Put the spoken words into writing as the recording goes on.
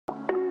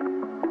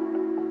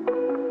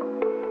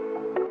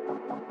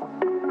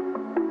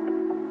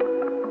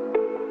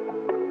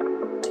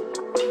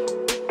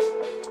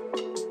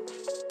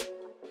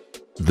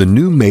The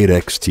new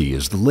MATE-XT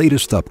is the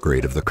latest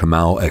upgrade of the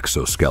Comau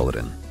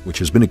exoskeleton, which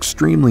has been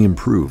extremely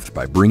improved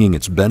by bringing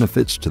its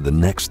benefits to the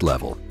next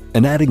level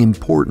and adding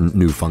important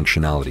new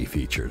functionality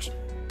features.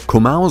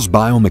 Comau's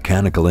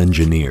biomechanical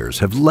engineers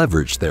have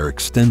leveraged their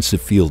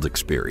extensive field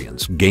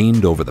experience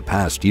gained over the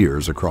past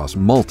years across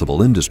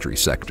multiple industry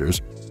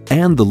sectors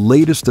and the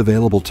latest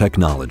available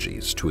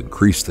technologies to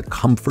increase the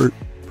comfort,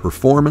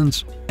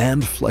 performance,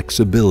 and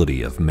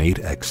flexibility of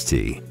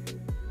MATE-XT.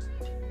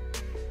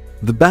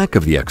 The back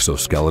of the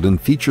exoskeleton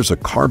features a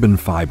carbon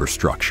fiber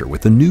structure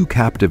with a new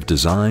captive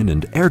design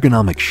and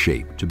ergonomic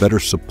shape to better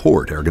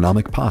support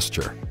ergonomic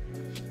posture.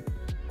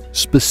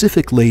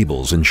 Specific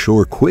labels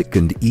ensure quick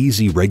and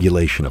easy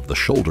regulation of the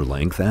shoulder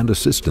length and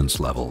assistance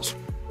levels.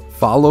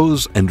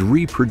 Follows and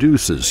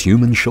reproduces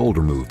human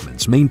shoulder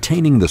movements,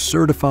 maintaining the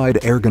certified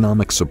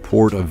ergonomic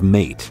support of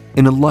MATE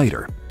in a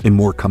lighter and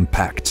more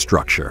compact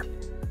structure.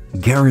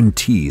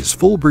 Guarantees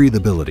full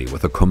breathability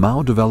with a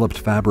Comau-developed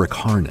fabric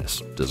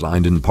harness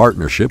designed in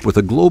partnership with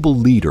a global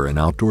leader in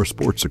outdoor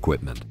sports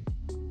equipment.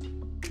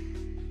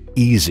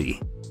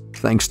 Easy.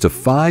 Thanks to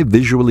 5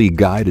 visually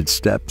guided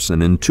steps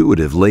and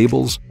intuitive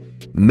labels,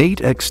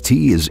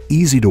 MATE-XT is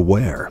easy to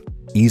wear,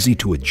 easy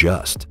to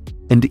adjust,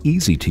 and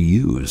easy to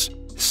use.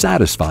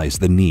 Satisfies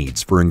the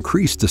needs for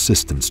increased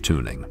assistance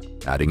tuning,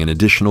 adding an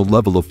additional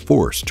level of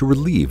force to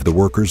relieve the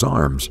worker's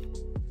arms.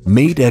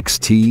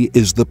 MATE-XT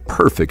is the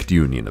perfect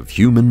union of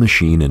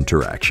human-machine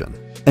interaction,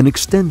 an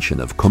extension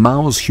of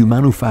Comau's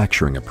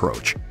humanufacturing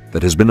approach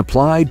that has been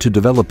applied to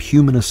develop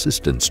human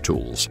assistance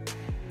tools.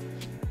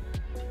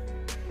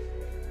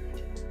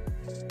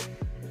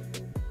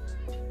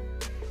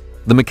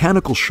 The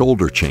mechanical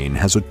shoulder chain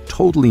has a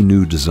totally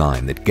new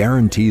design that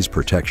guarantees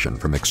protection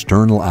from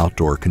external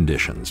outdoor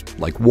conditions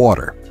like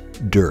water,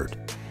 dirt,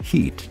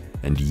 heat,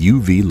 and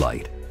UV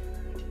light.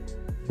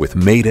 With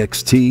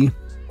MATE-XT,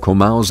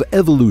 Comau's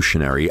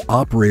evolutionary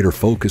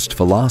operator-focused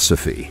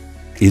philosophy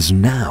is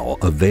now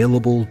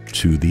available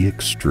to the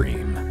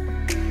extreme.